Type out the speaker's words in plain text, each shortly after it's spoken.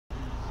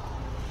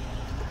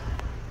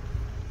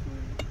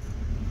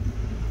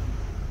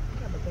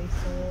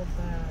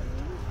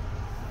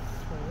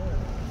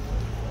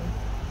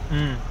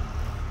Mm.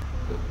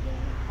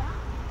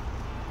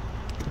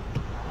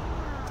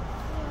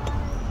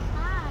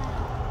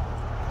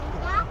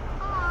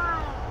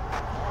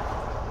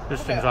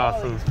 This thing's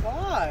awesome.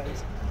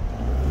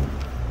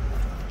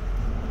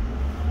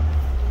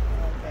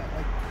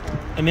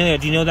 Amelia,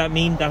 do you know that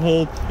meme? That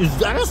whole, is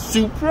that a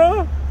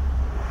Supra?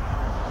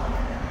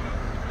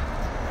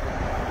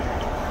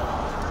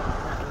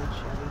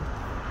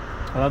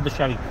 I love the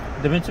Chevy.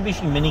 The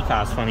Mitsubishi mini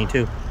car is funny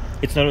too.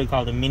 It's literally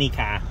called a mini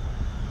car.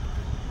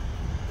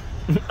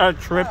 A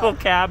triple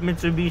cab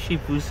Mitsubishi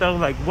Fuso,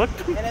 like what?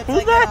 And it's who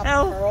like the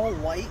hell? Pearl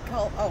white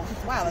color. Oh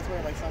wow, that's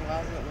weird. Like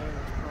sunglasses.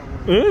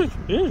 It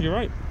is. You're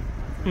right.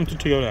 It's a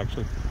Toyota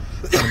actually.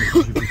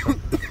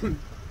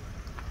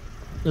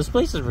 This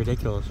place is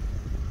ridiculous.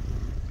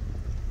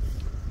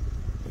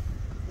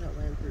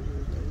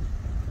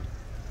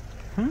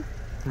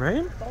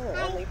 Right?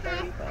 Oh, only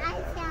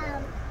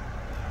 35.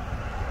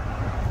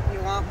 You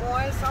want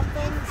more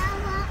something?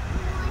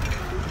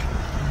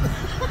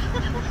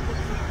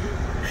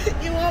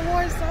 You want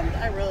more something?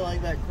 I really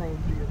like that chrome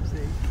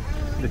GMC.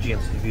 The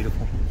GMC is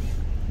beautiful.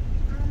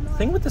 The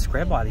thing with the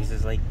square bodies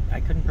is like I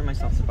couldn't bring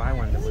myself to buy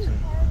one that wasn't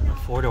a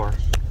 4-door.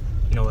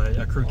 You know,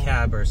 a crew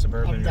cab or a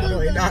Suburban. I'm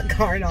definitely not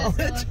car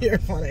knowledge. You're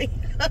funny.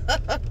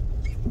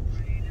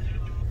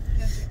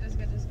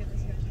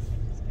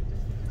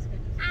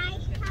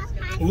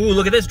 Ooh,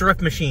 look at this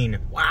drift machine.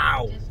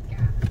 Wow.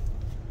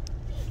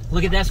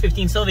 Look at that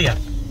S15 Sylvia.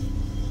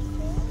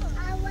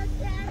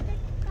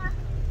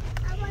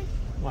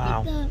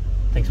 Wow.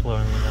 Thanks for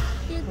blowing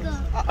the window.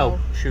 Oh,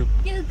 shoot.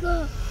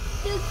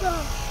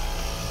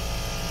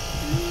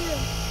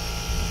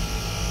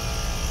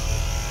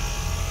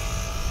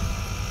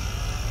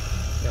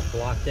 Got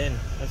blocked in.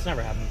 That's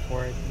never happened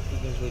before. You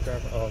usually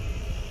drive. Oh,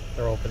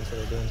 they're open, so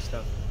they're doing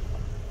stuff.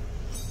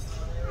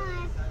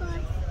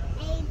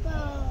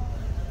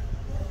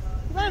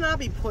 You better not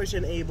be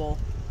pushing Abel.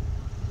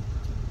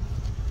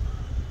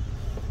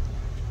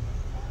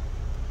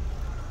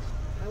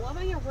 I love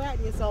how you're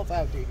ratting yourself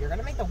out, dude. You're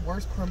gonna make the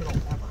worst criminal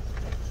ever.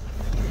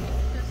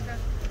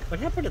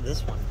 What happened to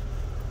this one?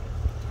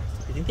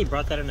 You think they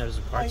brought that in as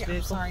a parts vehicle?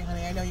 I'm sorry,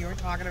 honey. I know you were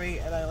talking to me,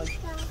 and I like.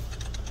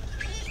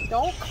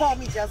 Don't call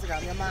me Jessica.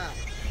 I'm your mom.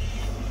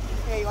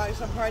 Hey, you want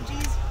some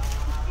crunchies?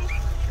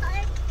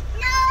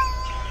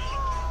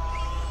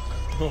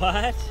 No.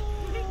 What?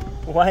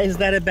 Why is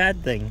that a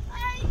bad thing?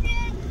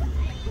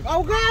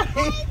 Oh God!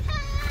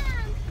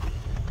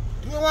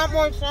 You want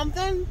more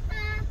something?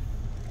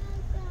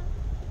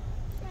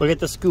 Look at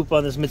the scoop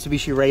on this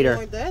Mitsubishi Raider. You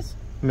want this?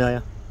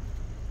 Amelia.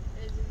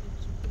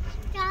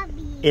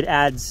 It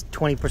adds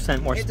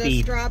 20% more speed. It's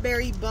a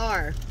strawberry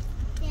bar.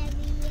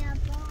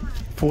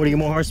 40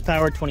 more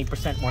horsepower,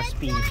 20% more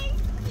speed.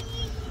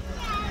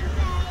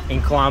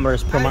 In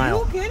kilometers per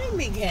mile. Are you kidding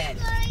me, kid?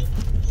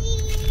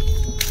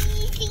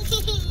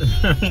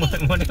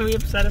 What are we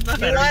upset about?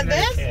 You want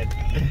this?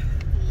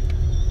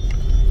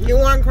 You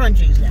want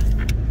crunchies then?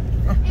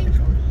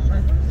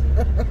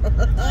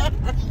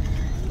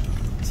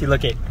 See,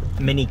 look at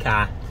mini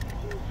car.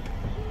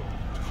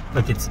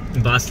 Look, it's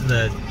embossed in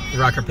the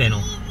rocker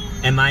panel.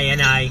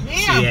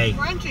 M-I-N-I-C-A. Yeah,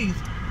 crunchies.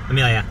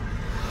 Amelia.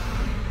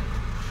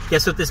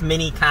 Guess what this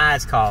mini car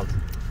is called?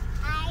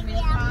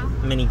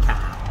 Mini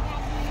car.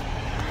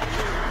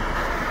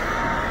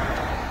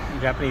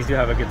 The Japanese do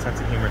have a good sense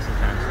of humor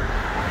sometimes.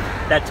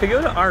 That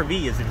Toyota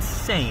RV is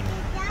insane.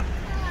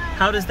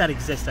 How does that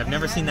exist? I've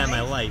never seen that in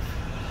my life.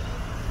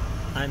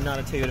 I'm not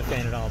a Toyota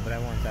fan at all, but I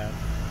want that.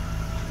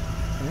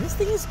 And this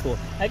thing is cool.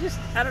 I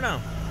don't know.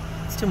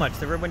 It's too much.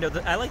 The rear window,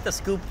 I like the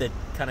scoop that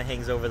kind of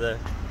hangs over the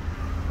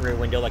rear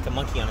window like a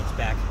monkey on its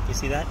back. Do you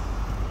see that?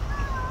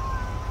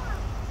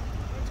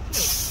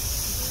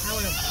 I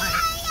want to buy it.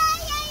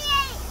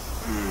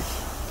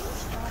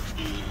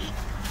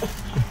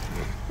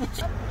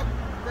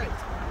 Great.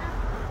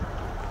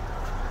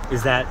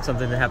 Is that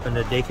something that happened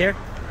at daycare?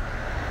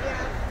 Yeah,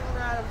 he'll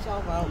rat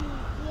himself out.